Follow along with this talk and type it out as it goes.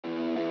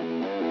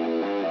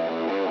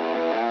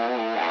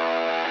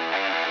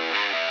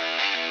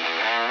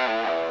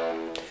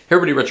Hey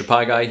everybody,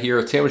 RetroPie Guy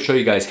here. Today I'm going to show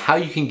you guys how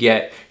you can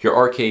get your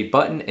arcade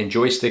button and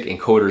joystick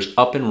encoders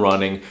up and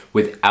running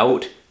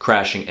without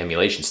crashing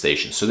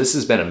EmulationStation. So this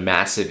has been a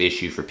massive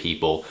issue for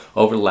people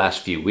over the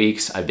last few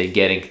weeks. I've been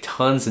getting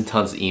tons and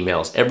tons of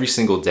emails every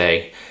single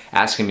day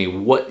asking me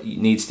what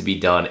needs to be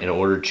done in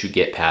order to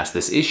get past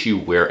this issue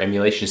where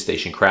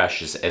EmulationStation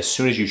crashes as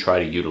soon as you try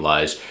to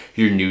utilize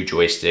your new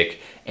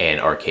joystick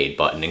and arcade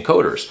button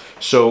encoders.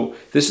 So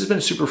this has been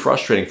super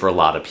frustrating for a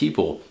lot of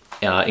people.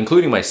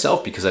 Including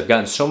myself, because I've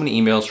gotten so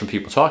many emails from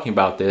people talking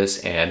about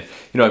this, and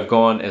I've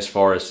gone as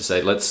far as to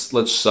say let's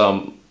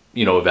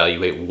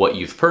evaluate what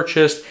you've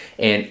purchased,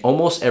 and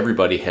almost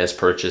everybody has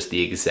purchased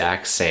the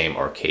exact same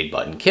arcade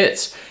button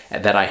kits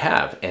that I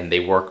have, and they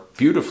work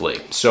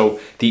beautifully. So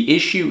the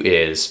issue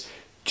is,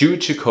 due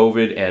to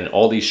COVID and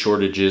all these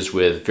shortages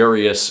with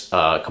various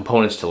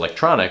components to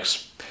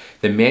electronics,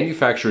 the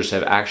manufacturers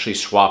have actually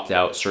swapped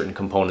out certain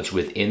components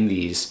within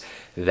these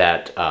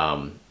that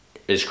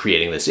is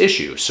creating this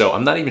issue. So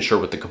I'm not even sure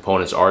what the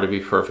components are, to be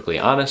perfectly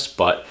honest,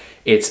 but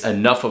it's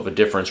enough of a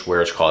difference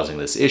where it's causing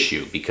this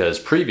issue, because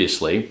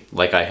previously,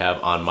 like I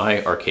have on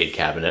my arcade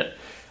cabinet,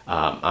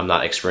 I'm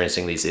not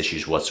experiencing these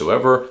issues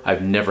whatsoever.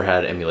 I've never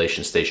had an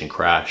EmulationStation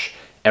crash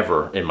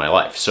ever in my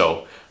life.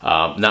 So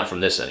not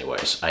from this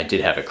anyways. I did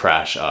have it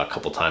crash a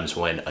couple times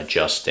when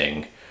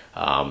adjusting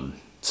some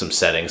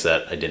settings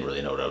that I didn't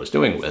really know what I was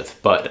doing with,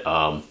 but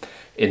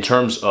in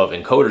terms of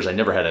encoders, I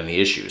never had any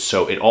issues.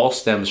 So it all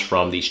stems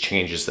from these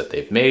changes that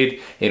they've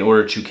made in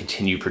order to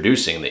continue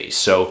producing these.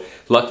 So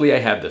luckily I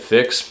have the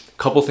fix. A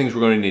couple things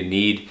we're going to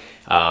need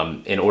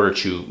in order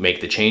to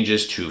make the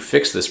changes to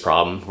fix this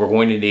problem. We're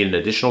going to need an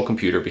additional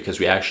computer because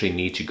we actually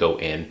need to go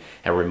in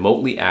and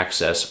remotely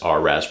access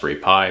our Raspberry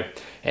Pi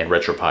and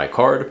RetroPie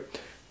card.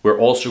 We're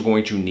also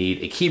going to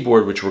need a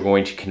keyboard, which we're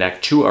going to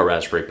connect to our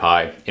Raspberry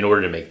Pi in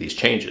order to make these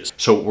changes.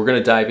 So we're going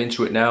to dive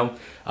into it now.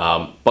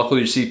 Buckle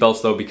your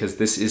seatbelts though, because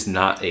this is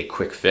not a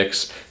quick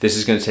fix. This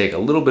is going to take a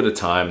little bit of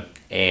time,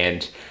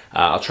 and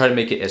I'll try to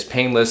make it as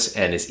painless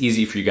and as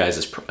easy for you guys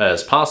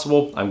as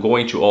possible. I'm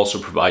going to also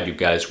provide you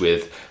guys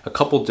with a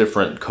couple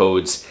different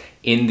codes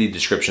in the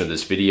description of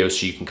this video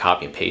so you can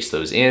copy and paste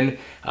those in,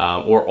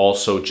 or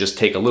also just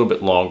take a little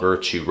bit longer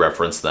to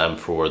reference them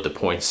for the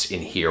points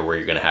in here where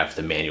you're going to have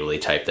to manually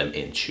type them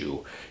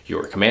into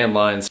your command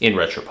lines in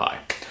RetroPie.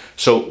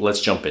 So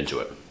let's jump into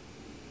it.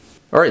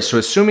 Alright, so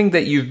assuming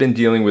that you've been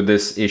dealing with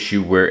this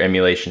issue where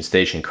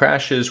EmulationStation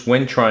crashes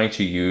when trying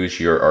to use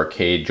your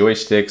arcade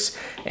joysticks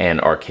and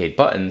arcade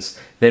buttons,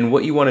 then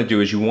what you want to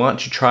do is you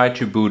want to try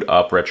to boot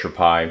up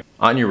RetroPie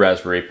on your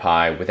Raspberry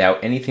Pi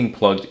without anything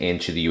plugged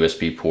into the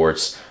USB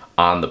ports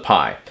on the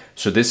Pi.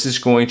 So this is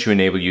going to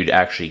enable you to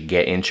actually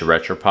get into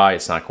RetroPie.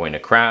 It's not going to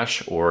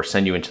crash or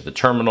send you into the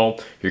terminal.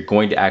 You're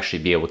going to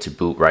actually be able to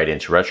boot right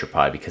into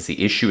RetroPie because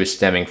the issue is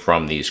stemming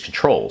from these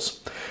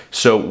controls.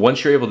 So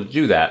once you're able to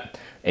do that,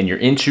 and you're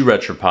into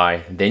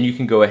RetroPie, then you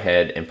can go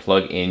ahead and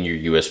plug in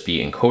your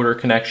USB encoder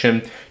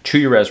connection to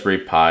your Raspberry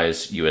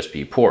Pi's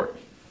USB port.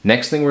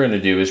 Next thing we're going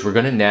to do is we're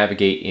going to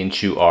navigate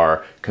into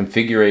our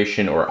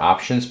configuration or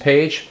options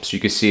page. So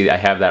you can see I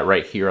have that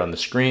right here on the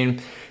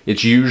screen.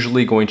 It's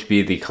usually going to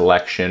be the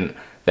collection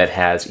that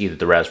has either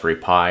the Raspberry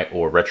Pi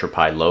or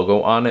RetroPie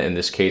logo on it. In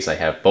this case, I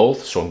have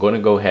both. So I'm going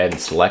to go ahead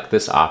and select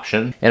this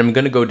option, and I'm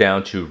going to go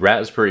down to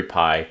Raspberry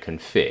Pi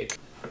config,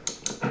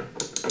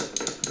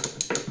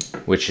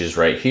 which is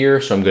right here.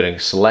 So I'm going to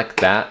select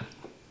that.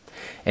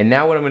 And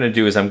now what I'm going to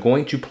do is I'm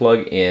going to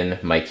plug in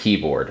my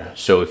keyboard.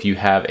 So if you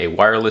have a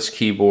wireless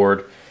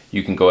keyboard,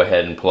 you can go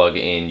ahead and plug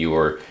in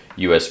your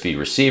USB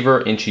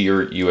receiver into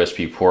your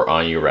USB port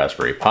on your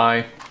Raspberry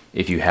Pi.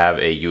 If you have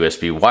a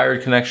USB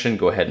wired connection,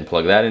 go ahead and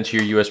plug that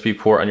into your USB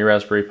port on your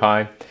Raspberry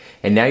Pi.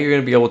 And now you're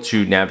going to be able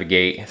to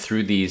navigate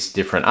through these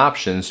different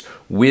options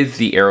with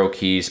the arrow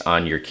keys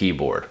on your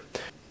keyboard.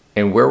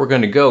 And where we're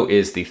going to go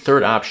is the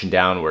third option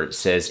down where it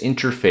says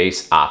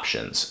Interface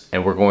Options.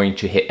 And we're going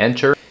to hit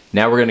Enter.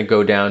 Now we're going to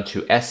go down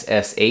to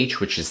SSH,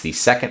 which is the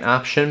second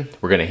option.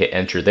 We're going to hit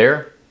Enter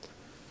there.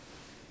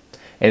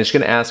 And it's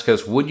going to ask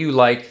us, would you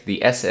like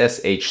the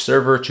SSH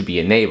server to be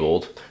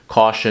enabled?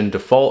 Caution,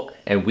 default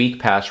and weak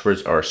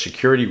passwords are a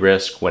security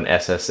risk when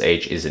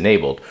SSH is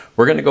enabled.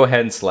 We're going to go ahead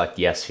and select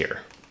Yes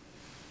here.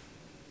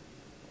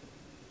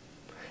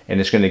 And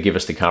it's going to give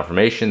us the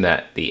confirmation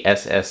that the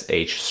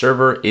SSH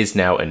server is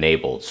now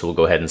enabled. So we'll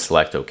go ahead and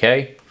select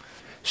OK.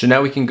 So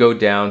now we can go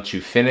down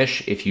to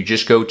Finish. If you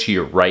just go to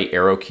your right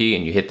arrow key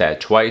and you hit that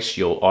twice,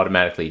 you'll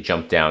automatically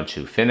jump down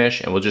to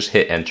Finish, and we'll just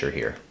hit Enter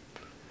here.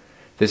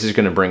 This is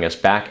going to bring us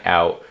back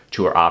out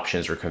to our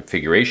options or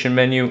configuration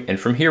menu, and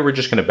from here we're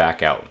just going to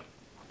back out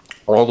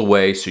all the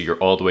way so you're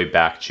all the way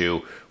back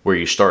to where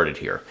you started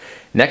here.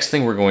 Next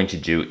thing we're going to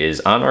do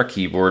is on our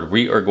keyboard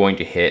we are going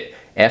to hit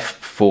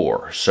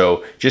F4.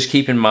 So just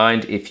keep in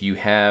mind, if you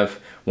have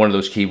one of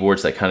those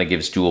keyboards that kind of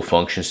gives dual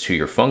functions to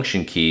your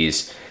function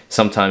keys,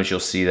 sometimes you'll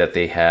see that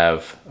they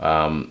have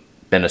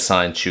been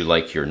assigned to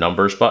like your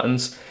numbers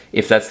buttons.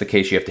 If that's the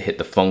case, you have to hit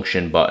the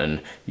function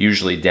button,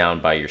 usually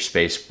down by your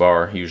space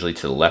bar, usually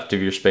to the left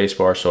of your space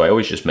bar. So I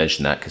always just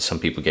mention that because some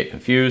people get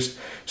confused.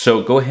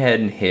 So go ahead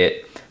and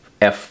hit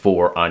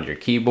F4 on your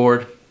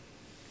keyboard.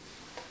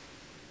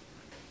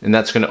 And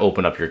that's going to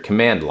open up your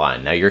command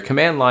line. Now your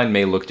command line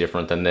may look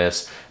different than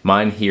this.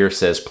 Mine here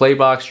says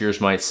Playbox, yours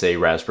might say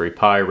Raspberry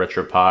Pi,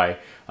 RetroPie,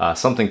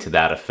 something to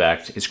that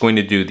effect. It's going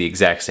to do the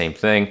exact same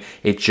thing.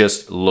 It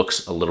just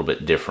looks a little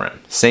bit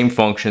different. Same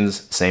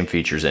functions, same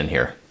features in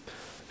here.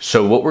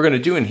 So what we're going to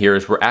do in here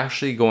is we're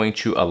actually going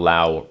to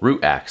allow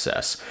root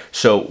access.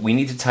 So we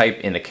need to type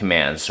in a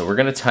command. So we're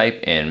going to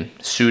type in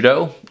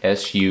sudo,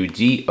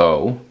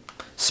 S-U-D-O,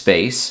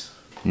 space,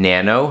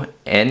 nano,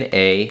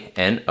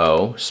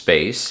 N-A-N-O,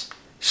 space,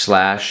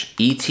 slash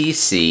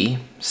etc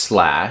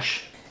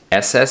slash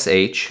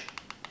SSH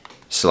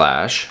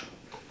slash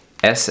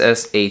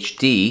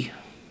SSHD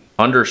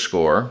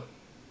underscore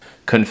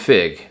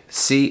config,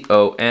 C-O-N-F-I-G.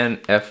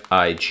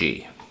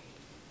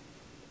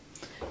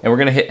 And we're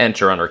going to hit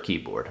enter on our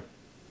keyboard.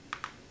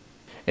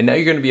 And now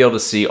you're going to be able to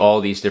see all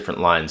these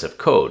different lines of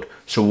code.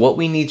 So what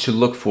we need to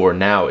look for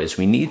now is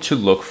we need to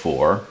look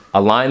for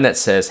a line that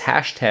says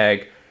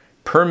hashtag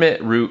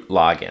permit root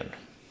login.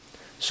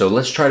 So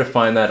let's try to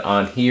find that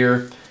on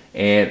here,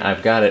 and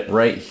I've got it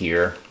right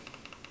here.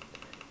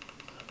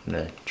 I'm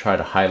going to try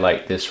to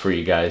highlight this for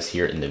you guys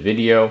here in the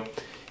video.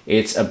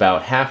 It's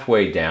about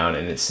halfway down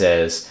and it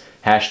says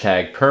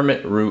hashtag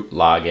permit root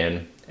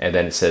login, and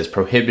then it says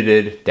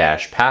prohibited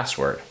dash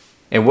password.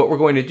 And what we're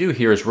going to do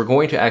here is we're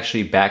going to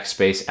actually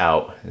backspace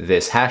out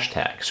this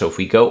hashtag. So if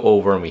we go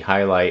over and we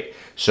highlight,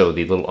 so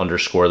the little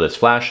underscore that's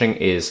flashing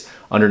is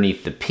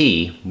underneath the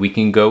P, we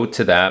can go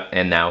to that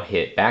and now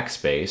hit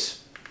backspace.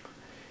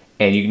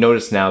 And you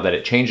notice now that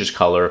it changes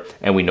color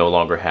and we no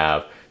longer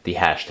have the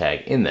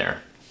hashtag in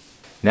there.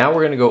 Now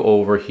we're going to go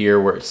over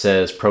here where it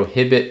says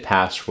prohibit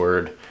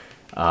password,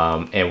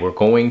 and we're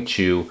going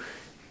to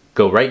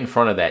go right in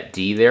front of that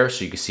D there,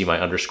 so you can see my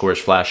underscore is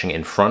flashing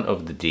in front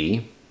of the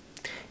D.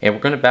 And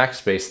we're going to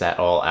backspace that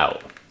all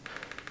out.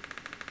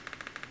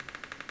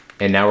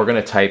 And now we're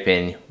going to type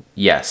in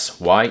yes,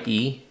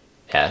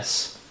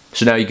 Y-E-S.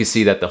 So now you can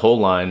see that the whole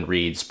line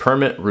reads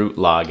permit root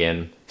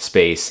login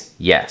space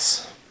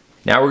yes.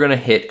 Now we're going to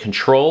hit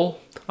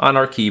Control on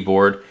our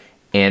keyboard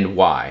and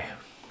Y.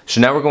 So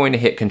now we're going to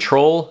hit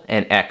Control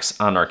and X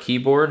on our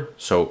keyboard.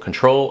 So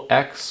Control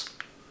X.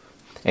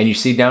 And you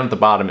see down at the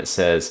bottom it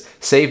says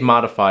save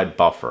modified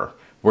buffer.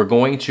 We're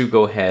going to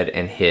go ahead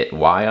and hit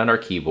Y on our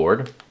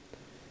keyboard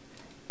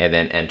and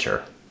then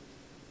enter.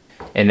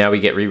 And now we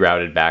get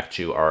rerouted back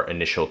to our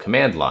initial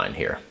command line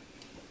here.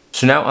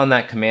 So now on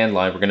that command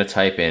line, we're going to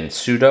type in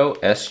sudo,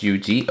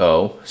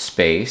 S-U-D-O,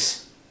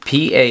 space,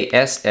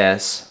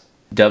 P-A-S-S-W-D,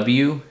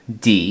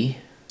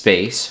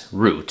 space,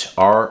 root,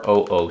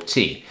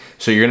 R-O-O-T.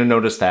 So you're going to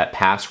notice that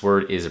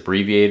password is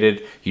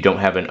abbreviated. You don't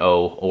have an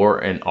O or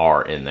an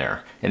R in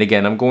there. And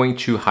again, I'm going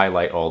to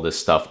highlight all this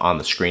stuff on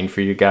the screen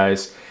for you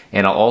guys.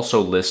 And I'll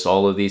also list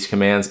all of these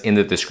commands in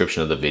the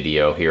description of the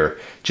video here,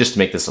 just to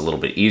make this a little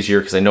bit easier,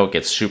 because I know it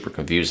gets super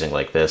confusing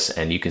like this.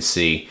 And you can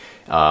see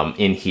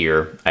in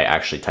here, I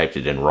actually typed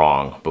it in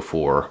wrong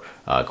before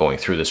going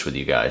through this with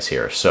you guys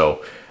here.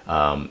 So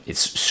it's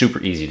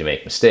super easy to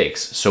make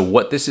mistakes. So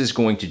what this is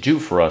going to do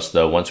for us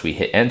though, once we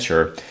hit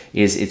enter,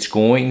 is it's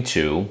going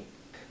to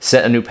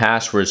set a new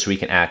password so we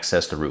can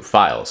access the root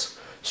files.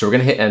 So we're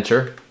going to hit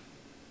enter,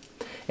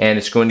 and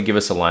it's going to give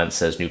us a line that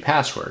says new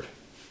password.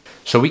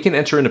 So we can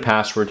enter in a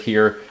password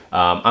here.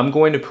 I'm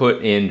going to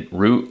put in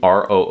root,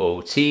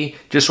 R-O-O-T,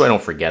 just so I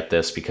don't forget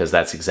this, because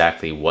that's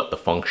exactly what the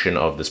function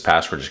of this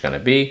password is going to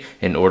be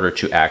in order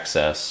to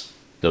access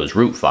those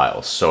root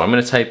files. So I'm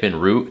going to type in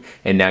root,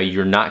 and now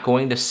you're not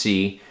going to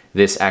see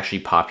this actually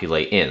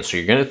populate in. So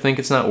you're going to think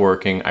it's not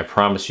working. I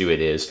promise you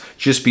it is.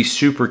 Just be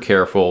super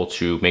careful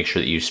to make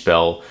sure that you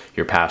spell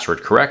your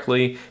password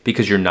correctly,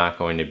 because you're not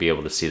going to be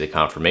able to see the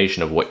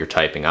confirmation of what you're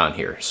typing on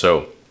here.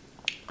 So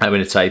I'm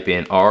going to type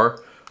in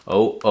R-O-O-T,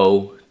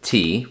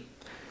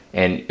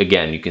 and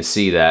again, you can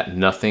see that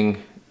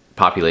nothing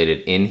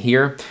populated in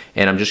here,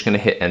 and I'm just going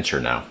to hit enter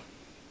now.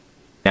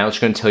 Now it's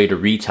going to tell you to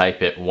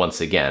retype it once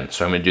again.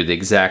 So I'm going to do the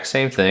exact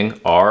same thing,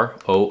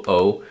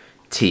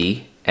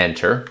 R-O-O-T,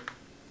 enter.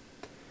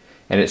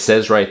 And it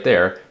says right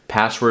there,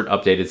 password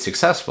updated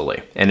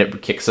successfully. And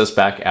it kicks us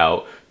back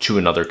out to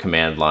another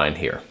command line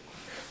here.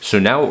 So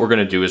now what we're going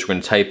to do is we're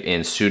going to type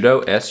in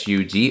sudo,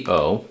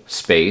 S-U-D-O,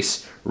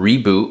 space,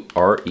 reboot,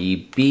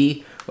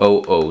 R-E-B-O-O-T,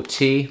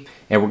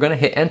 and we're going to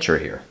hit enter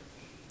here.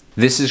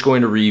 This is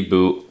going to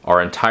reboot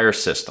our entire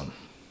system.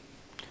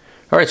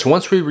 All right, so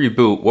once we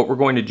reboot, what we're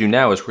going to do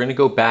now is we're going to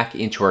go back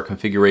into our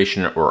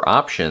configuration or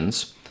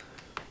options,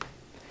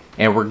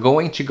 and we're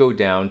going to go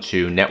down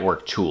to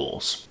network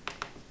tools.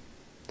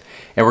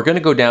 And we're going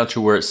to go down to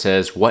where it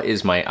says, what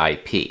is my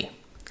IP?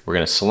 We're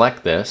going to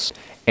select this,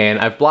 and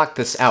I've blocked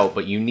this out,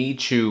 but you need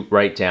to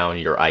write down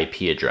your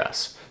IP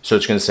address. So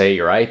it's going to say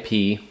your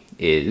IP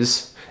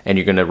is, and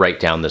you're going to write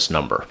down this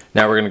number.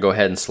 Now we're going to go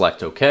ahead and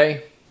select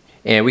OK.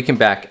 And we can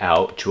back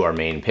out to our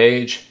main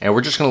page, and we're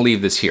just gonna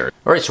leave this here.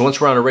 All right, so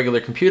once we're on a regular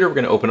computer, we're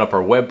gonna open up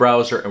our web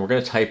browser and we're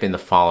gonna type in the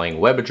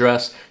following web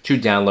address to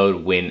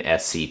download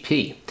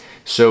WinSCP.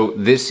 So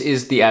this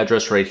is the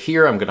address right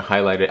here. I'm gonna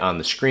highlight it on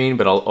the screen,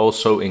 but I'll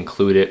also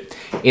include it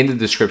in the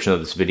description of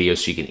this video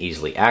so you can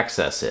easily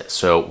access it.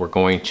 So we're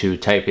going to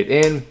type it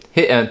in,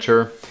 hit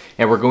enter,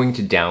 and we're going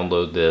to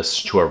download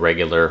this to our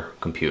regular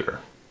computer.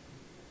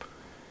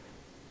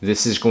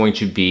 This is going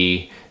to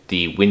be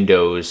the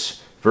Windows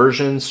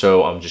version,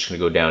 so I'm just going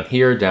to go down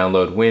here,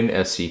 download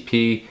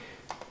WinSCP.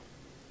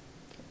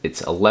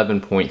 It's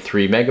 11.3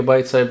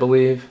 megabytes, I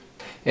believe.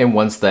 And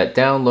once that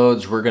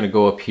downloads, we're going to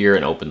go up here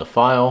and open the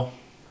file.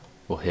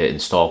 We'll hit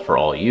install for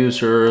all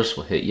users.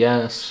 We'll hit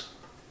yes.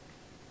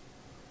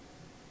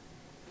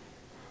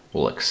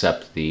 We'll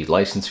accept the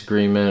license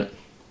agreement.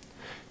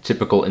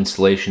 Typical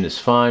installation is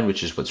fine,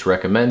 which is what's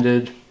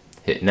recommended.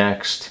 Hit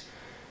next.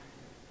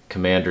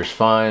 Commander's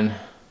fine.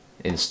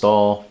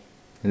 Install.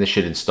 And this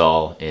should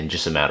install in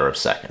just a matter of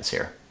seconds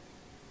here.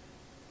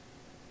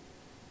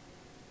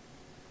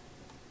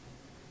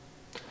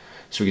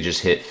 So we can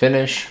just hit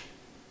finish.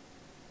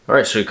 All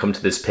right, so we come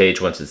to this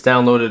page once it's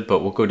downloaded,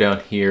 but we'll go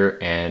down here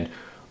and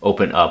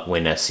open up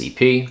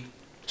WinSCP.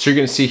 So you're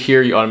gonna see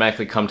here, you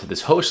automatically come to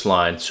this host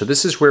line. So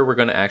this is where we're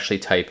gonna actually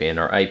type in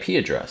our IP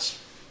address.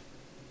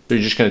 So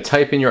you're just gonna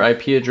type in your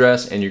IP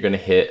address and you're gonna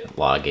hit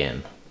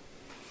login.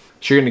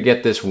 So you're gonna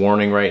get this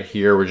warning right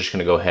here. We're just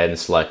gonna go ahead and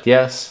select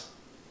yes.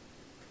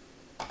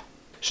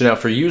 So now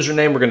for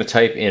username, we're going to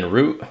type in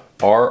root,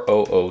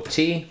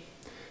 R-O-O-T.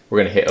 We're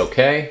going to hit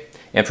OK.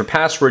 And for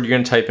password, you're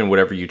going to type in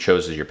whatever you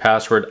chose as your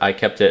password. I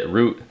kept it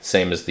root,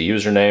 same as the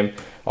username,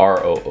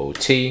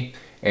 R-O-O-T.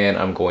 And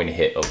I'm going to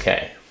hit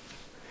OK.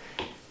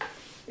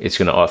 It's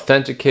going to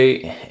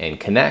authenticate and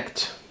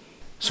connect.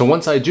 So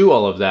once I do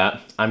all of that,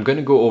 I'm going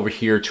to go over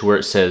here to where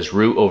it says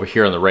root over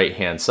here on the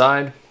right-hand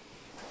side.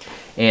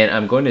 And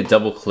I'm going to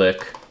double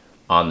click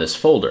on this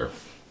folder.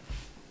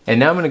 And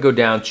now I'm going to go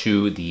down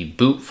to the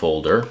boot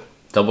folder,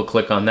 double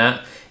click on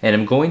that, and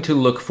I'm going to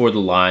look for the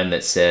line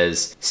that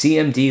says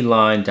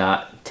cmdline.txt,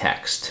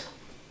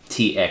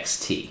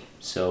 TXT.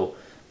 So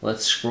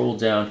let's scroll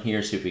down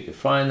here, see if we can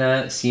find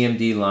that,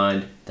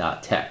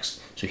 cmdline.txt.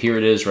 So here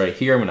it is right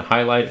here. I'm going to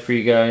highlight it for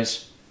you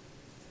guys.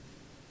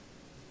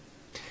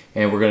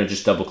 And we're going to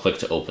just double click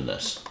to open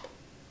this.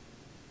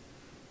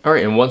 All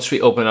right, and once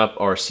we open up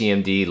our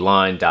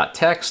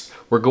cmdline.txt,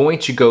 we're going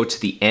to go to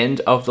the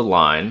end of the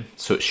line.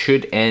 So it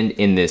should end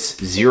in this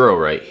 0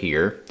 right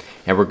here.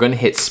 And we're going to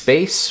hit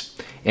space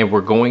and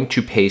we're going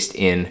to paste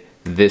in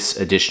this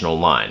additional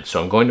line.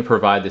 So I'm going to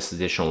provide this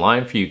additional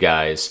line for you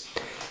guys,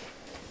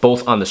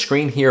 both on the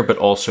screen here, but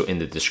also in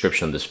the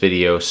description of this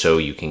video, so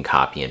you can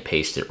copy and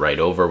paste it right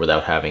over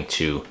without having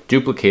to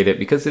duplicate it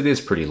because it is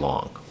pretty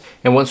long.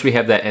 And once we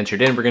have that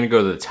entered in, we're going to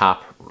go to the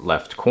top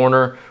left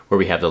corner where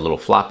we have the little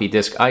floppy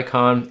disk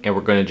icon, and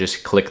we're going to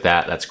just click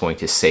that. That's going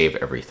to save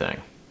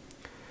everything.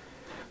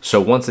 So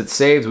once it's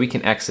saved, we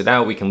can exit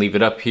out, we can leave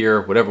it up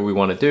here, whatever we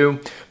want to do,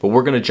 but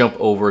we're going to jump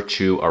over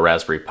to our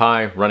Raspberry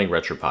Pi running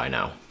RetroPie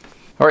now.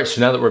 All right,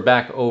 so now that we're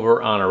back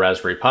over on our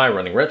Raspberry Pi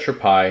running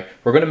RetroPie,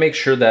 we're going to make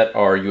sure that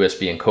our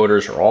USB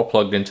encoders are all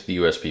plugged into the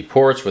USB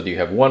ports, whether you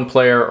have 1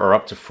 player or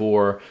up to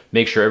 4.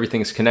 Make sure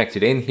everything's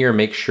connected in here.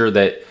 Make sure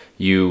that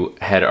you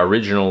had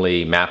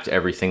originally mapped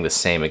everything the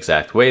same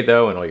exact way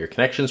though, and all your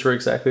connections were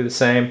exactly the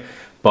same.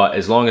 But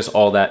as long as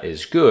all that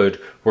is good,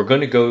 we're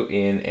going to go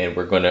in and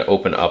we're going to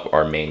open up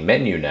our main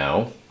menu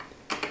now.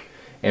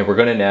 And we're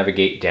going to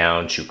navigate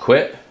down to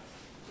quit.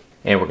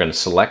 And we're going to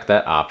select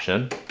that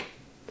option.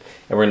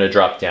 And we're going to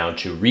drop down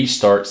to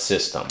restart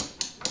system.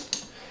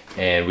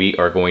 And we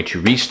are going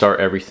to restart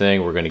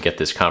everything. We're going to get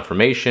this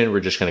confirmation. We're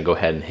just going to go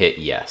ahead and hit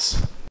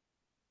yes.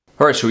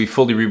 All right, so we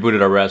fully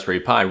rebooted our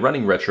Raspberry Pi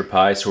running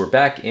RetroPie. So we're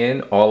back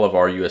in. All of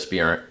our USB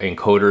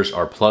encoders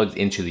are plugged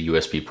into the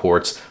USB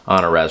ports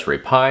on our Raspberry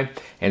Pi.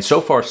 And so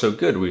far, so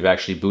good. We've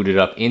actually booted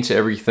up into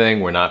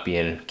everything. We're not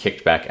being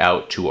kicked back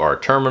out to our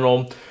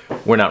terminal.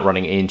 We're not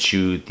running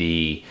into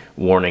the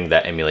warning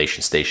that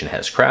EmulationStation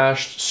has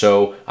crashed.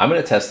 So I'm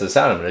going to test this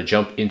out. I'm going to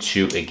jump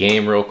into a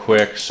game real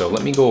quick. So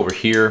let me go over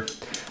here.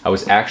 I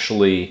was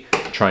actually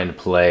trying to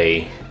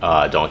play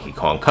Donkey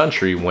Kong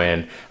Country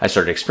when I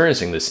started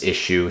experiencing this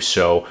issue.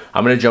 So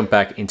I'm going to jump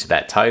back into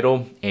that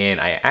title, and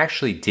I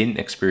actually didn't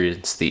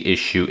experience the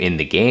issue in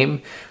the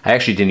game. I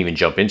actually didn't even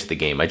jump into the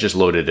game. I just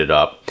loaded it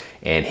up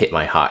and hit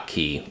my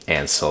hotkey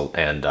and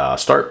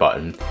start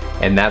button,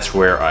 and that's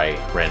where I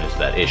ran into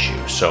that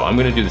issue. So I'm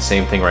going to do the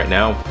same thing right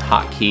now,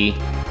 hotkey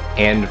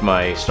and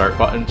my start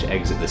button to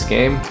exit this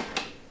game.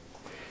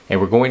 And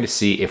we're going to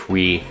see if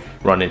we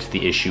run into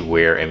the issue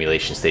where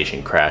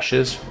EmulationStation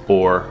crashes,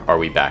 or are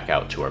we back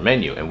out to our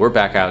menu? And we're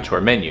back out to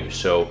our menu,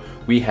 so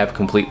we have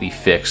completely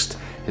fixed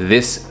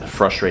this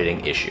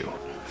frustrating issue.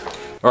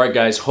 All right,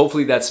 guys,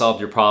 hopefully that solved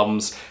your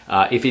problems.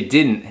 If it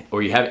didn't,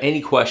 or you have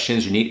any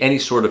questions, or need any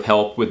sort of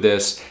help with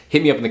this,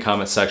 hit me up in the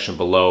comment section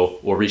below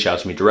or reach out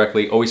to me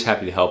directly. Always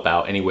happy to help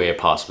out any way I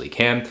possibly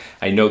can.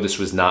 I know this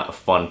was not a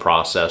fun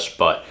process,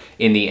 but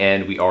in the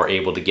end, we are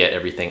able to get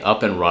everything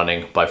up and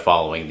running by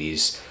following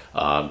these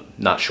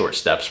not short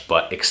steps,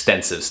 but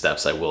extensive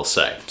steps, I will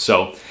say.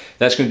 So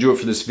that's going to do it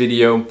for this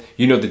video.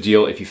 You know the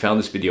deal. If you found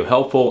this video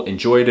helpful,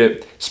 enjoyed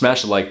it,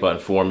 smash the like button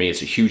for me.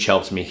 It's a huge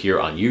help to me here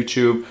on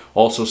YouTube.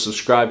 Also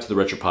subscribe to the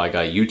RetroPie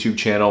Guy YouTube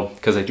channel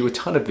because I do a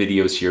ton of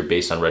videos here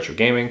based on retro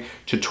gaming,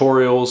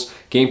 tutorials,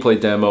 gameplay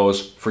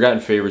demos,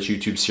 forgotten favorites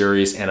YouTube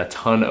series, and a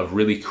ton of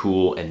really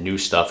cool and new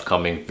stuff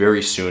coming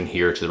very soon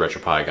here to the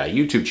RetroPie Guy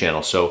YouTube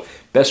channel. So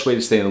best way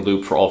to stay in the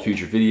loop for all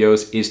future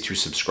videos is to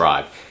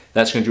subscribe.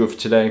 That's going to do it for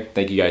today.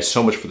 Thank you guys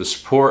so much for the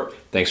support.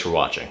 Thanks for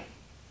watching.